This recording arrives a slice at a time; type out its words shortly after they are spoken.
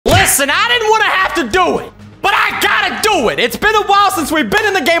Listen, I didn't want to have to do it, but I gotta do it. It's been a while since we've been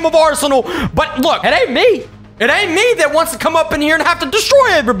in the game of Arsenal, but look, it ain't me. It ain't me that wants to come up in here and have to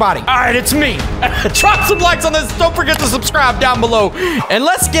destroy everybody. All right, it's me. Drop some likes on this. Don't forget to subscribe down below. And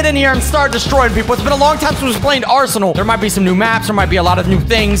let's get in here and start destroying people. It's been a long time since we've played Arsenal. There might be some new maps. There might be a lot of new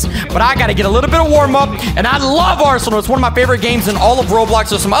things. But I got to get a little bit of warm up. And I love Arsenal. It's one of my favorite games in all of Roblox.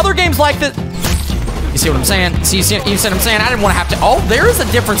 There's some other games like this. You see what I'm saying? You see what I'm saying? I didn't want to have to. Oh, there is a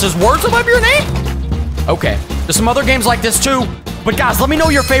difference. There's words above your name? Okay. There's some other games like this too. But guys, let me know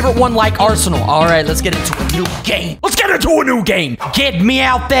your favorite one like Arsenal. All right, let's get into a new game. Let's get into a new game. Get me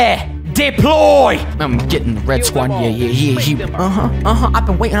out there. Deploy. I'm getting the red squad. Yeah. I've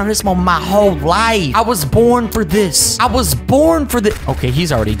been waiting on this moment my whole life. I was born for this. I was born for this. Okay,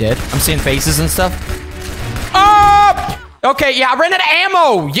 he's already dead. I'm seeing faces and stuff. Oh! Okay, yeah, I ran out of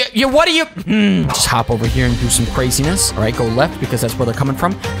ammo. What do you... just hop over here and do some craziness. All right, go left because that's where they're coming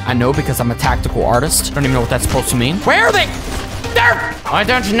from. I know because I'm a tactical artist. I don't even know what that's supposed to mean. Where are they? There! I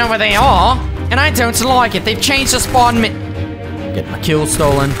don't know where they are, and I don't like it. They've changed the spawn Getting my kill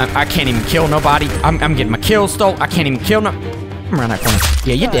stolen. I can't even kill nobody. I'm getting my kill stolen. I can't even kill no... I'm around that corner.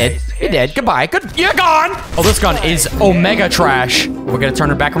 Yeah, you did. You did. Goodbye. You're gone. Oh, this gun is omega trash. We're gonna turn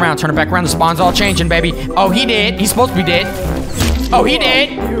it back around. Turn it back around. The spawn's all changing, baby. Oh, he did. He's supposed to be dead. Oh, he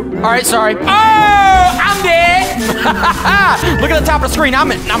did. All right, sorry. Oh, I'm dead. Look at the top of the screen.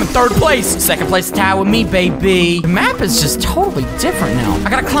 I'm in third place. Second place tie with me, baby. The map is just totally different now. I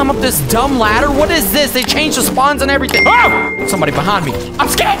gotta climb up this dumb ladder. What is this? They changed the spawns and everything. Oh, somebody behind me. I'm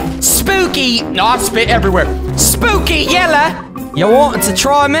scared. Spooky. No, I spit everywhere. Spooky yellow. You wanting to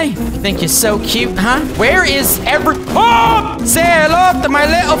try me? You think you're so cute, huh? Where is Oh! Say hello to my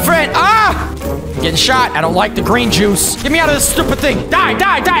little friend. Ah! I'm getting shot. I don't like the green juice. Get me out of this stupid thing. Die.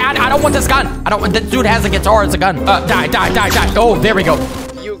 I don't want this gun. I don't want... This dude has a guitar. It's a gun. Die. Oh, there we go.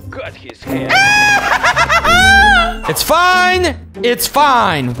 You got his head. It's fine. It's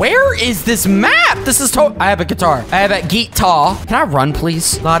fine. Where is this map? This is I have a guitar. I have a guitar. Can I run,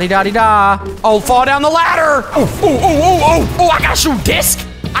 please? La-di-da-di-da. Oh, fall down the ladder. Oh, I gotta shoot disc.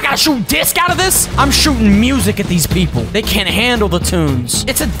 I gotta shoot disc out of this. I'm shooting music at these people. They can't handle the tunes.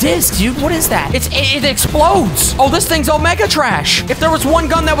 It's a disc, dude. What is that? It explodes. Oh, this thing's omega trash. If there was one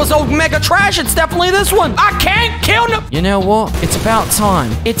gun that was omega trash, it's definitely this one. I can't kill no... You know what? It's about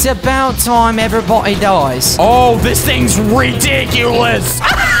time. It's about time everybody dies. Oh, this thing's ridiculous.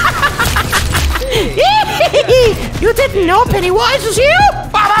 You didn't know Pennywise was you?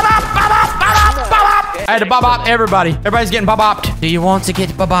 I had to bob-op everybody. Everybody's getting bob-opped. Do you want to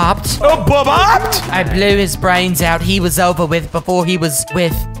get bob-opped? Oh, bob-opped? I blew his brains out. He was over with before he was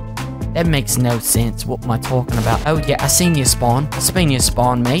with... That makes no sense. What am I talking about? Oh, yeah, I seen you spawn. I seen you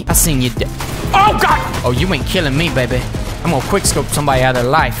spawn, mate. I seen you Oh, God! Oh, you ain't killing me, baby. I'm gonna quickscope somebody out of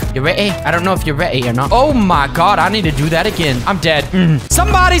their life. You ready? I don't know if you're ready or not. Oh my God, I need to do that again. I'm dead.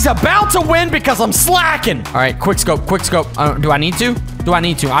 Somebody's about to win because I'm slacking. All right, quickscope. Do I need to?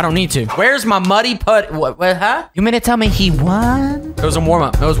 I don't need to. Where's my muddy putt? What, huh? You mean to tell me he won? It was a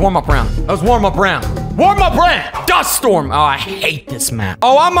warm-up. It was warm-up round. Warm-up round. Dust storm. Oh, I hate this map.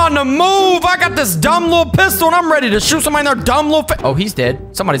 Oh, I'm on the move. I got this dumb little pistol and I'm ready to shoot somebody in their dumb little face. Oh, he's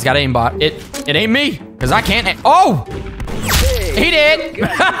dead. Somebody's got aimbot. It ain't me because I can't. Oh! He did.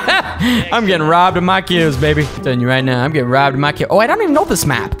 I'm getting robbed of my kills, baby. I'm telling you right now, I'm getting robbed of my kills. Oh, I don't even know this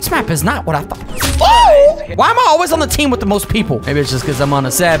map. This map is not what I thought. Oh! Why am I always on the team with the most people? Maybe it's just because I'm on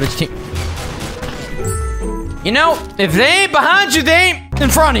a savage team. You know, if they ain't behind you, they ain't in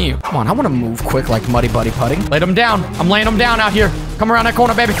front of you. Come on, I want to move quick like Muddy Buddy putting. Lay them down. I'm laying them down out here. Come around that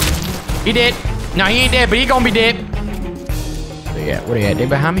corner, baby. He did. No, he ain't dead, but he gonna be dead. Where they at? They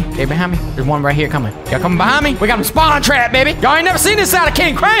behind me? There's one right here coming. Y'all coming behind me? We got him spawn trap, baby. Y'all ain't never seen this side of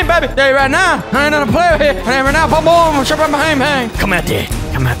King Crane, baby. Tell you right now, I ain't gonna play here. Right now, boom, I'm sure behind me. Come out there.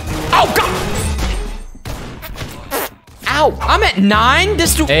 Oh, God. Ow, I'm at 9.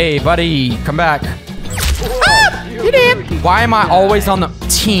 This dude. Hey, buddy, come back. Ah, you did. Why am I always on the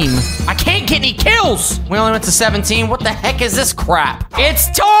team? I can't get any kills. We only went to 17. What the heck is this crap? It's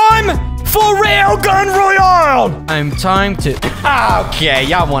time for Railgun Royale! I'm time to... Okay,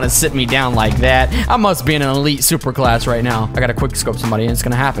 y'all want to sit me down like that. I must be in an elite super class right now. I gotta quick scope somebody and it's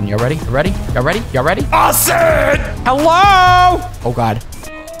gonna happen. Y'all ready? Y'all ready? I said! Hello! Oh, God.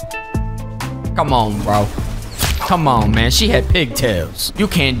 Come on, bro. Come on, man. She had pigtails. You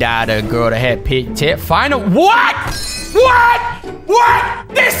can't die to a girl that had pigtails. What?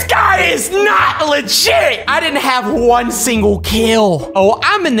 This guy is not legit. I didn't have one single kill. Oh,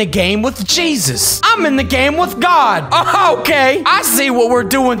 I'm in the game with Jesus. I'm in the game with God. Oh, okay. I see what we're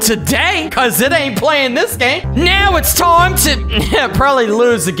doing today, because it ain't playing this game. Now it's time to probably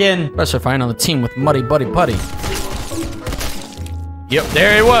lose again. Especially if I ain't on the team with Muddy Buddy Putty. Yep,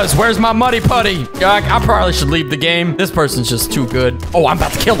 there he was. Where's my Muddy Putty? I probably should leave the game. This person's just too good. Oh, I'm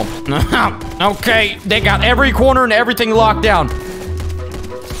about to kill him. Okay, they got every corner and everything locked down.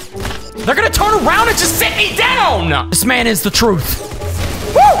 They're gonna turn around and just sit me down. This man is the truth.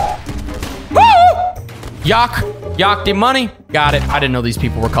 Woo! Woo! Yak the money. Got it. I didn't know these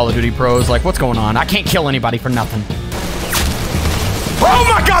people were Call of Duty pros. Like, what's going on? I can't kill anybody for nothing. Oh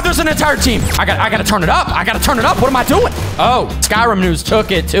my God, there's an entire team. I gotta turn it up. I gotta turn it up. What am I doing? Oh, Skyrim News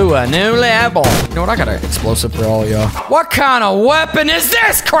took it to a new level. You know what? I got an explosive for all y'all. What kind of weapon is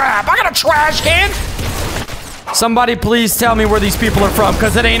this crap? I got a trash can. Somebody please tell me where these people are from,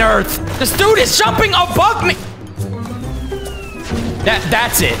 because it ain't Earth. This dude is jumping above me.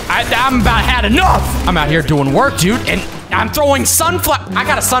 That's it. I'm about had enough. I'm out here doing work, dude, and I'm throwing sunflower. I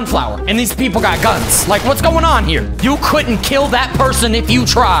got a sunflower, and these people got guns. Like, what's going on here? You couldn't kill that person if you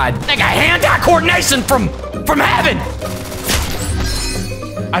tried. They got hand-eye coordination from heaven.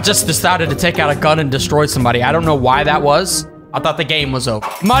 I just decided to take out a gun and destroy somebody. I don't know why that was. I thought the game was over.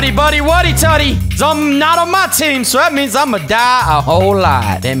 Muddy Buddy Waddy Tuddy. I'm not on my team, so that means I'm gonna die a whole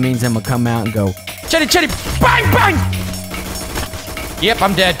lot. That means I'm gonna come out and go, chitty, chitty, bang, bang. Yep,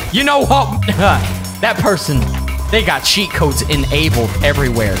 I'm dead. You know what? That person, they got cheat codes enabled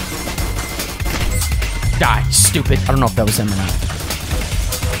everywhere. Die, stupid. I don't know if that was him or not.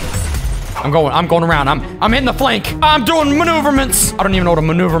 I'm going around. I'm in the flank. I'm doing maneuverments. I don't even know what a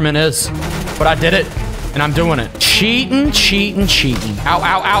maneuverment is, but I did it, and I'm doing it. Cheating, cheating, cheating. Ow,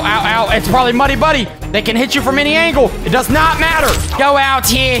 ow, ow, ow, ow. It's probably Muddy Buddy. They can hit you from any angle. It does not matter. Go out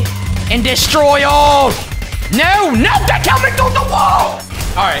here and destroy all. No, they killed me through the wall.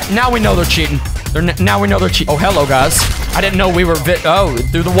 All right, now we know they're cheating. Now we know they're cheating. Oh, hello, guys. I didn't know we were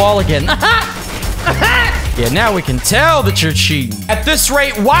through the wall again. Yeah, now we can tell that you're cheating. At this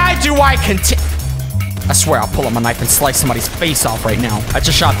rate, why do I continue? I swear I'll pull out my knife and slice somebody's face off right now. I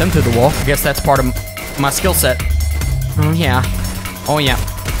just shot them through the wall. I guess that's part of my skill set. Oh, yeah. Oh, yeah.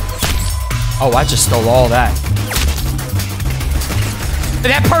 Oh, I just stole all that.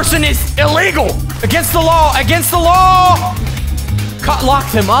 That person is illegal. Against the law. Against the law.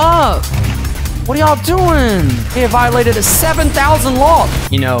 Locked him up. What are y'all doing? They violated a 7,000 law.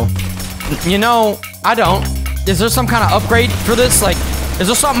 You know, I don't. Is there some kind of upgrade for this? Like, is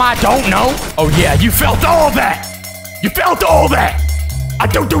there something I don't know? Oh yeah, you felt all that. You felt all that. I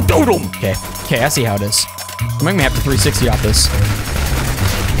do. Okay, I see how it is. Make me have to 360 off this.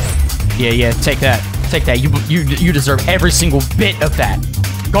 Yeah, take that. Take that. You deserve every single bit of that.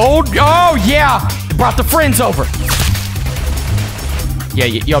 Gold? Oh yeah. They brought the friends over. Yeah,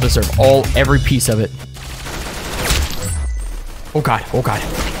 y'all deserve every piece of it. Oh God.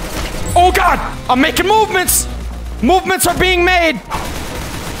 Oh God! I'm making movements! Movements are being made!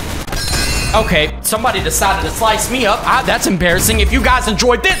 Okay, somebody decided to slice me up. That's embarrassing. If you guys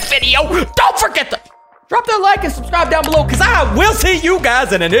enjoyed this video, don't forget to drop that like and subscribe down below, because I will see you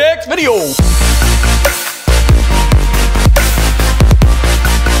guys in the next video.